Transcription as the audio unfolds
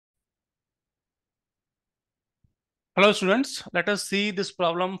Hello students, let us see this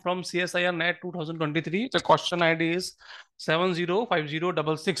problem from CSIR NET 2023. The question ID is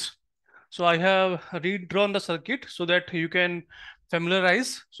 705066. So I have redrawn the circuit so that you can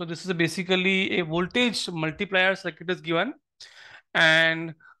familiarize. So this is basically a voltage multiplier circuit is given,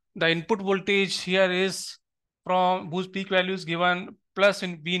 and the input voltage here is from whose peak value is given plus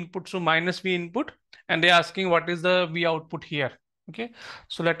in V input to minus V input, and they're asking what is the V output here. Okay,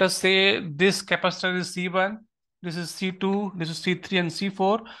 so let us say this capacitor is C1, this is C2, this is C3 and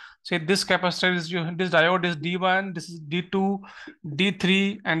C4. Say this capacitor is your, this diode is D1, this is D2,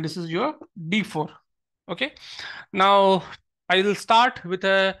 D3, and this is your D4. Okay, now I will start with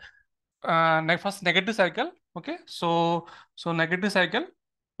a first negative cycle. Okay, so negative cycle,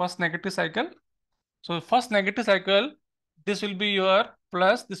 first negative cycle. So first negative cycle, this will be your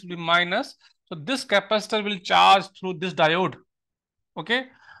plus, this will be minus. So this capacitor will charge through this diode. Okay,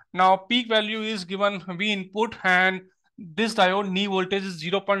 now peak value is given V input, and this diode knee voltage is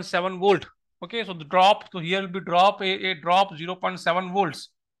 0.7 volt. Okay, so the drop, so here will be drop, a drop 0.7 volts.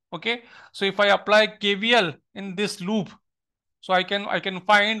 Okay, so if I apply KVL in this loop, so I can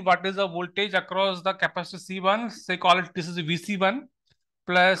find what is the voltage across the capacitor C1. Say call it, this is VC1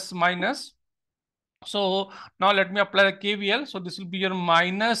 plus minus. So now let me apply the KVL. So this will be your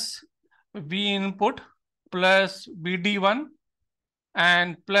minus V input plus VD1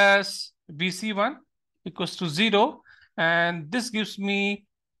 and plus VC1 equals to 0. And this gives me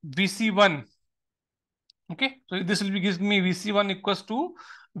VC1. Okay, so this will be gives me VC1 equals to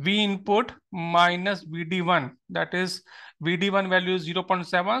V input minus VD1. That is VD1 value is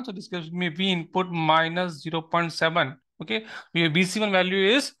 0.7. So this gives me V input minus 0.7. Okay, VC1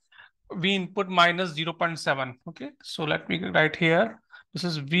 value is V input minus 0.7. Okay, so let me write here. This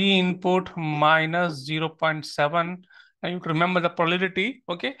is V input minus 0.7. And you have to remember the polarity.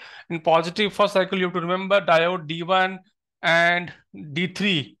 Okay, in positive first cycle, you have to remember diode D1 and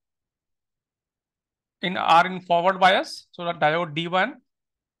D3 are in forward bias. So the diode D1,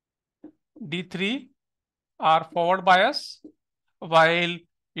 D3 are forward bias, while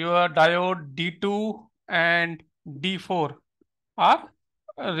your diode D2 and D4 are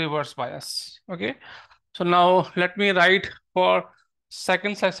reverse bias. Okay. So now let me write for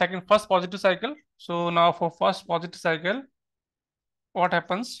first positive cycle. So now for first positive cycle, what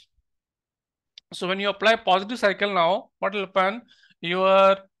happens? So when you apply positive cycle now, what will happen?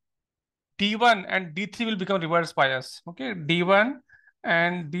 Your D1 and D3 will become reverse bias. Okay, D1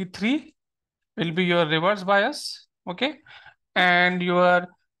 and D3 will be your reverse bias. Okay, and your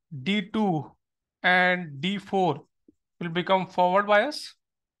D2 and D4 will become forward bias.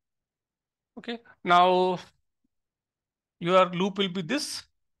 Okay, now your loop will be this.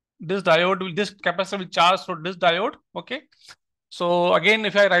 This capacitor will charge through this diode. Okay, so again,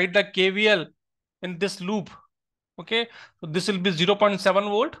 if I write the KVL in this loop, okay, so this will be 0.7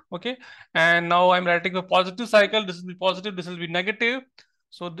 volt. Okay, and now I'm writing a positive cycle. This will be positive, this will be negative.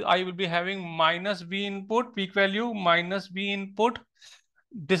 So I will be having minus V input peak value minus V input.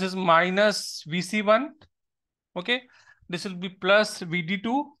 This is minus VC1. Okay, this will be plus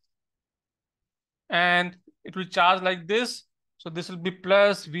VD2, and it will charge like this. So this will be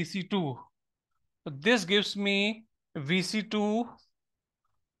plus VC2. So this gives me VC2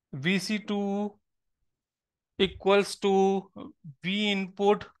 equals to V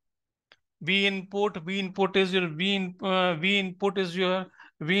input. V input is your V input is your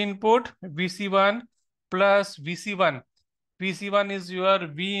V input VC1 plus VC1. VC1 is your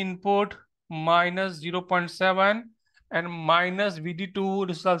V input minus 0.7 and minus VD2,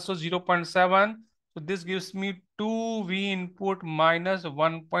 this is also 0.7. So this gives me 2 V input minus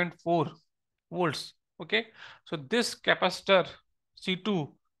 1.4 volts. Okay, so this capacitor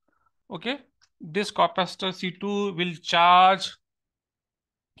C2, okay, this capacitor C2 will charge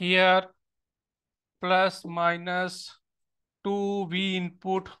here plus minus 2 V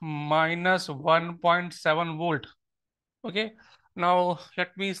input minus 1.7 volt. Okay, now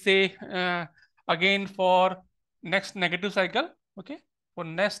let me say again for next negative cycle. Okay, for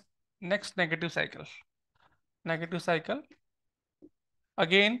next negative cycle.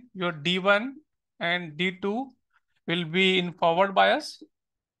 Again, your D1 and D2 will be in forward bias,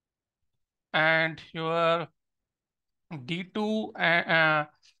 and your D2 and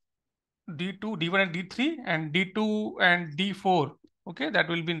D2, D1 and D3 and D2 and D4. Okay, that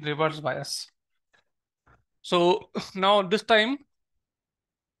will be in reverse bias. So now this time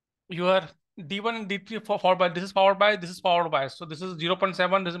your D1 and D3 for forward bias, this is forward bias, this is forward bias. So this is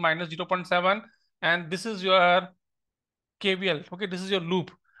 0.7, this is minus 0.7, and this is your KVL. Okay, this is your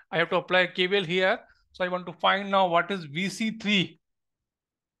loop. I have to apply KVL here. So I want to find now what is VC3.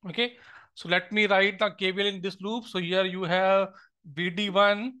 Okay, So let me write the KVL in this loop. So here you have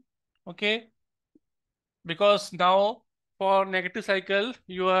VD1, okay, because now for negative cycle,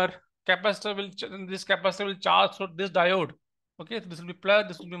 your capacitor will, this capacitor will charge through this diode. Okay, so this will be plus,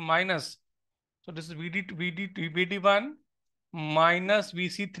 this will be minus. So this is VD1 minus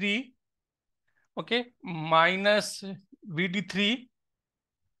VC3, okay, minus VD3,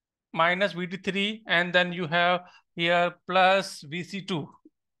 and then you have here plus VC2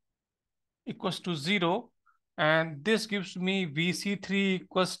 equals to 0, and this gives me VC3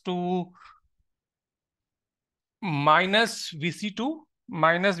 equals to minus VC2.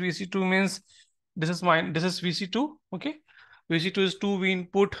 Minus VC2 means this is VC2, okay. VC2 is 2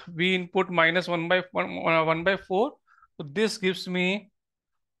 V input minus 1 by 4. So this gives me,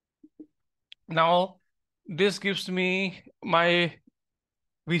 now this gives me my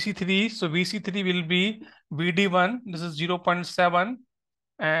VC3. So VC3 will be VD1, this is 0.7,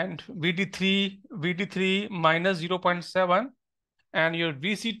 and VD3 minus 0.7, and your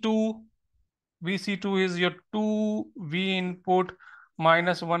VC2 is your 2 V input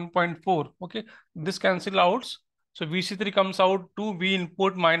minus 1.4. Okay, this cancel out. So VC3 comes out 2 V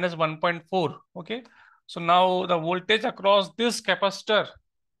input minus 1.4. Okay, so now the voltage across this capacitor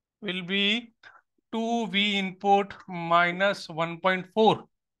will be 2 V input minus 1.4.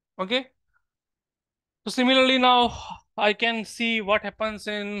 Okay, so similarly now I can see what happens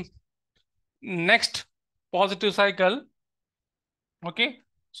in next positive cycle. Okay,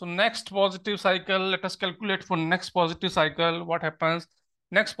 so next positive cycle, let us calculate for next positive cycle what happens.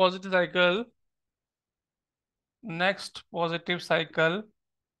 Next positive cycle,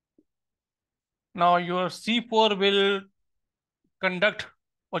 now your C4 will conduct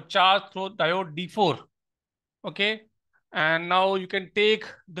or charge through diode D4. Okay, and now you can take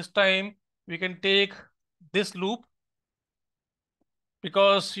this time, we can take this loop,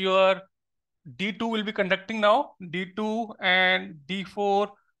 because your D2 will be conducting now, D2 and D4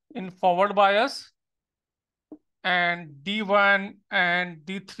 in forward bias, and D1 and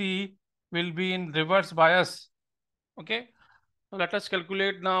D3 will be in reverse bias. Okay, so let us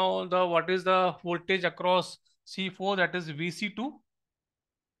calculate now the what is the voltage across C4, that is VC2.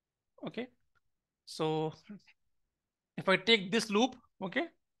 Okay, so if I take this loop, okay,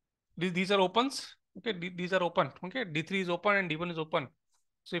 these are opens, okay, these are open, okay, D3 is open and D1 is open.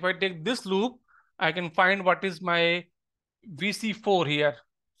 So if I take this loop, I can find what is my VC4 here.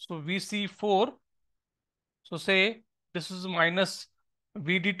 So VC4, so say this is minus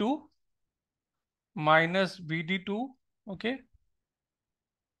VD2, okay,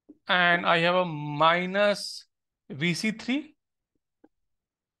 and I have a minus VC3,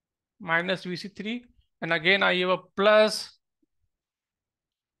 and again I have a plus,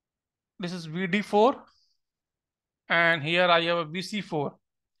 this is VD4, and here I have a VC4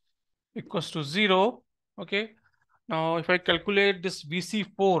 equals to 0. Okay, now if I calculate this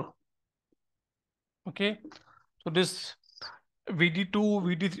VC4, okay, so this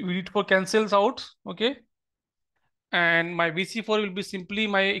VD4 cancels out, okay, and my VC4 will be simply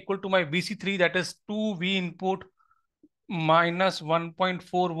equal to my VC3, that is 2 V input minus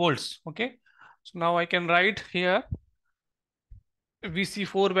 1.4 volts. Okay, so now I can write here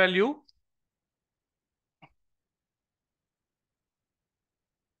VC4 value.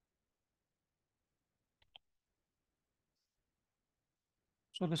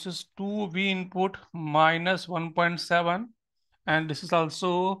 So this is 2 V input minus 1.7, and this is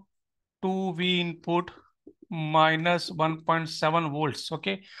also 2 V input minus 1.7 volts.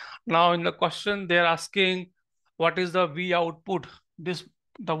 Okay, now in the question they're asking what is the V output, the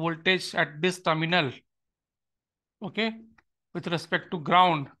voltage at this terminal, okay, with respect to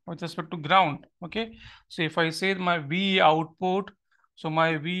ground, okay. So if I say my V output, so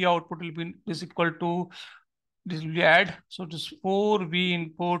my V output will be is equal to, this will be add, so it is 4 V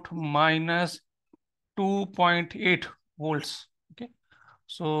input minus 2.8 volts. Okay,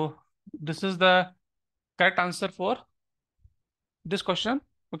 so this is the correct answer for this question.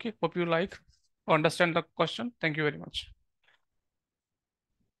 Okay, hope you like or understand the question. Thank you very much.